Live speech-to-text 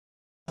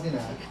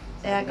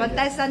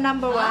Contestant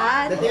number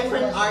 1. The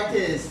different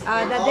artists.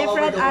 The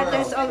different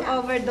artists all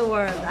over the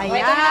world.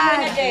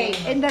 Ayan.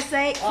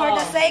 For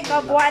the sake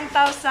of 1,000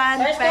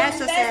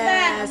 pesos.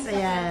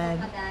 Ayan.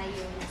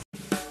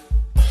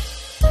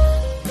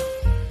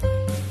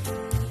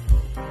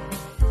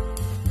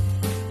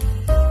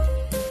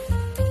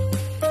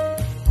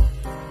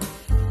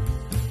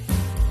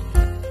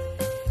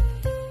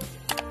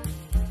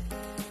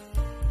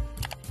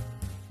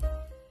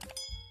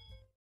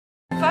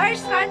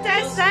 First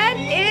contestant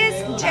is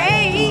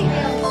Jay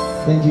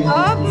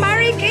of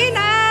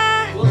Marikina.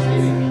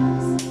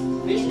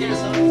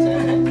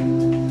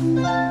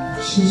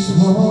 She's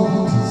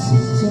walking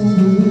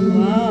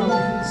wow.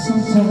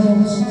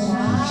 Sometimes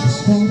just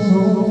don't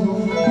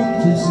know what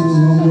this is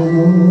on.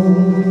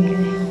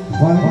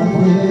 Why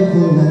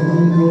never let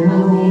me go?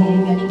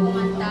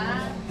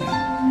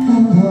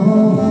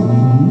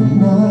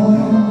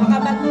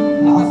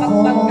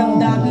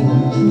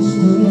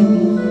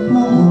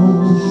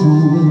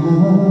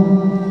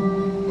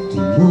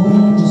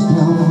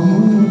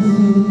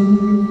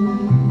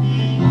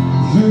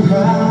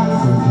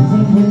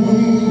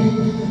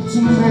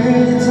 Too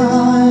many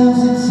times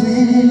it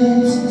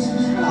seems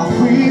I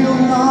feel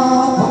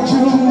not what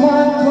you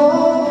might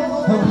call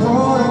a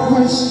broad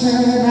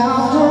question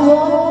after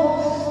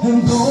all. And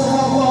though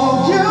I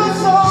love you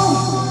so,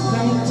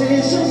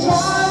 temptation's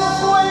right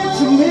away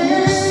to me.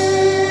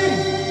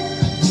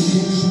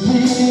 Teach me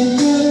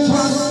to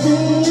trust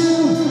in you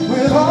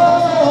with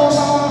all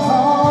my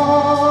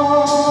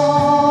heart,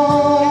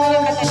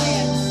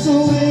 to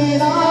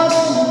lean out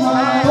on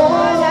my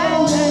own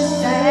understanding.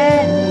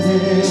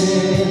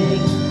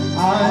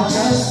 I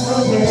just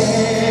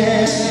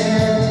forget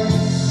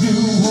you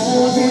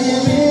won't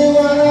give me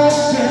what I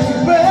can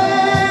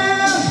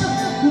bear.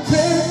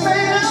 Take me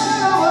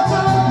out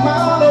of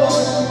my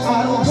Lord, I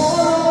don't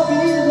wanna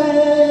be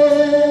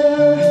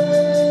there.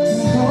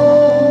 No,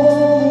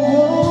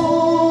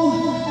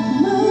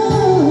 no.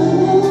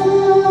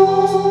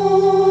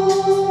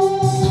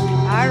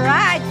 All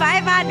right,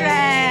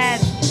 500.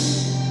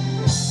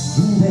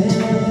 You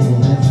never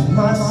left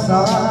my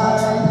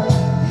side.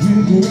 You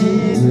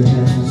gave it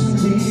to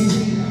me.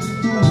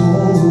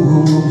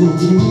 Oh,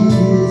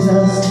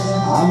 Jesus,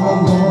 I'm no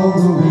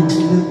longer in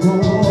the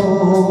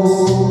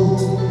cold.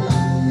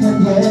 And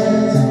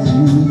yet I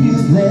knew you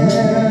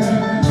there.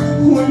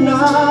 When I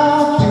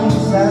feel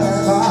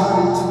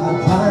satisfied, I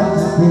find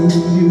the thing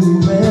you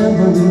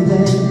every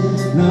day.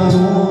 Not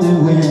only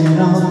when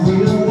I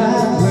feel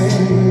that way.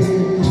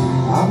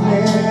 I've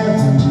never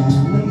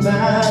known a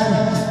man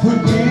who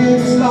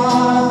gives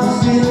life for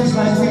sinners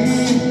like me.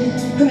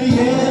 And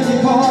yet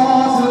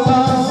because of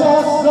love so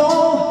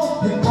strong,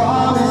 He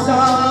promised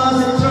us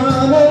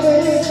eternity,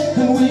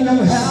 and we can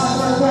have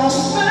a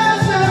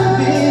promise and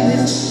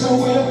peace. So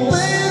we're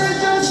free to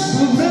just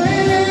believe.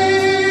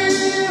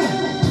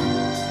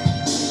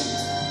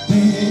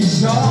 Please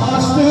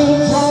just to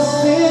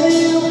trust in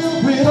you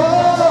with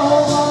all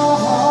our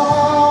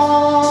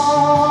heart,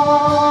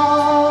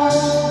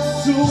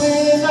 to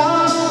win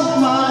out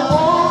my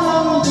own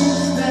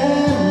understanding.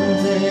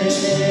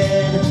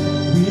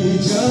 We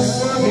just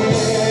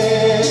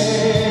forget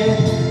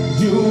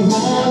you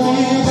won't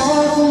leave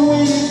us,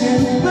 we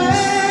can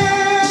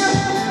bear.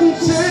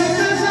 Take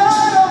us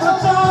out of the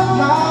dark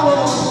now,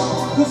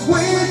 'cause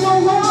we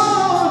don't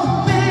want to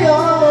be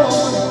alone.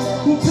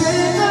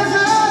 Take us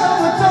out of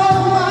the dark,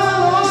 my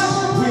Lord,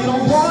 we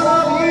don't wanna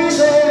be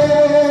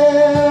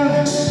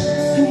there.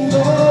 And oh,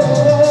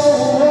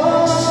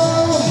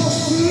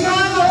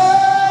 my Lord.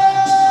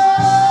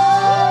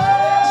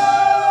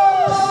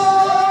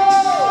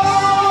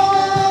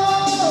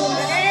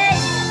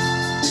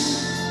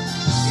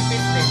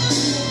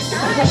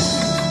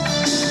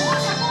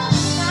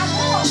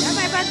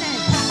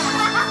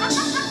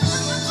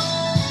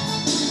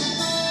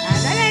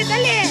 Dali,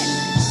 dali.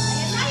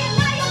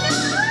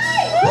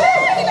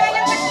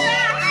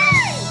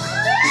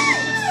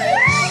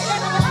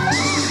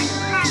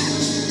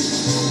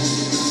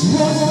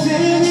 Trust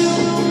in you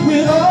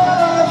with all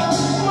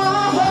my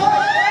heart.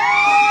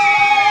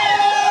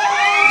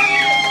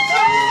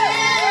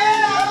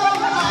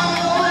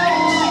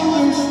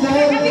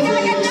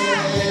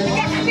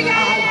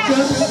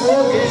 Just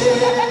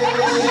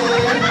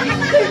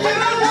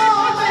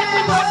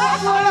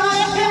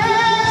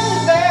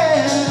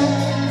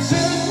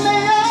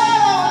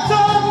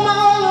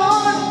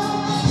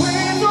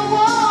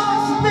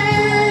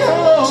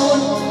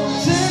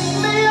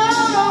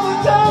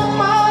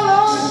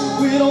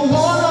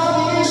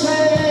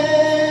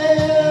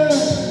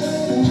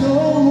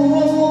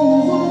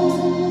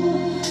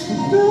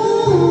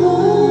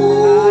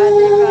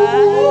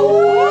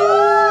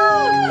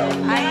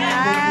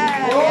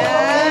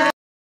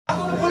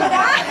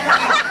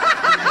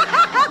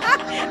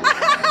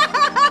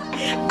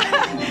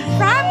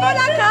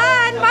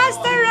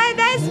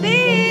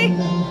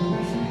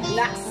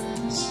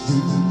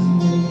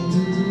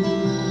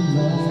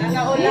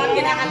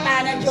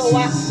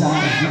jowa.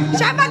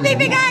 Siya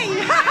magbibigay!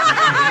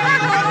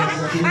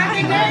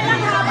 Happy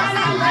birthday!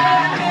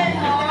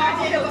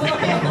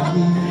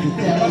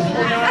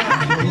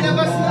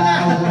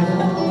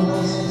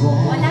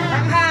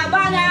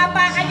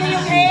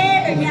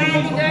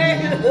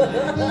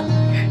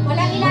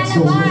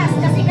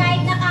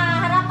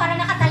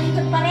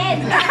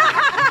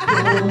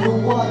 don't know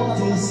what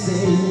to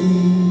say.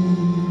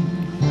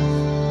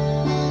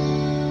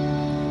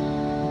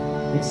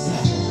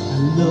 Except I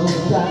love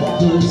that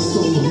girl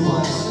so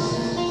much.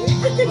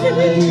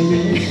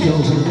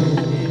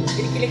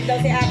 Kilig daw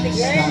si ate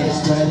girl.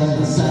 Spreading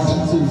the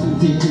sound to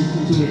the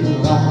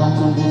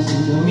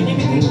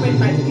Binibigay ko yung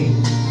 5K.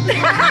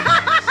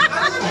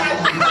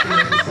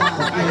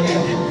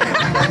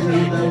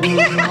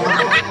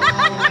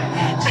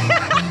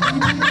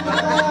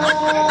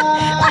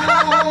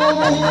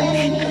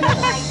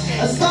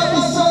 I love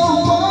you so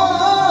much.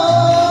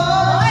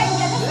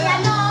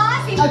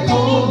 I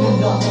don't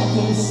know what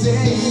to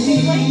say.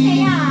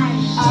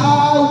 I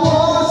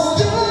was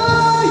too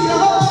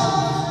young.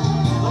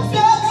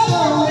 That's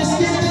so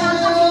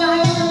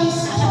mysterious.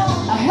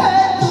 I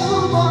had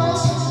too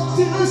much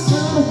too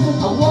soon.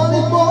 I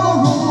wanted more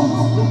room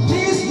to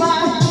please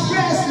my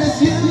restless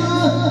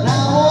youth.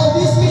 Now all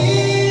this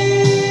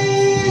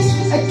means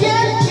I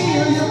can't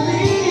feel your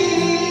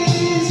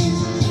peace.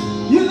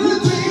 You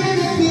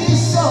treated me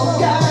so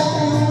kind,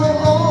 you were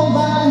all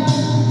mine,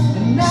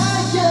 and I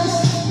just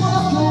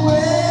walk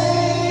away.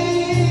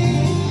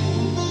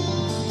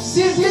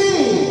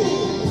 Simply,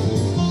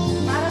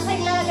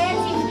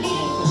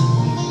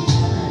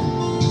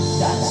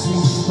 that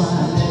sweet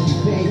smile and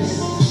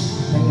face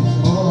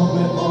hanging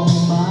over on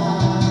my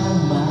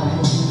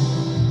mind.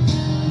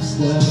 Is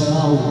there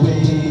a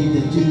way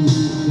that you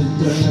can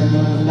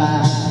turn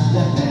back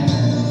the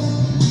hands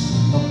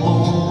of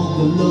all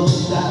the love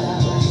that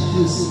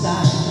you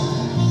stand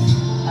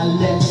and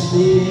let's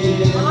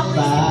live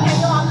by?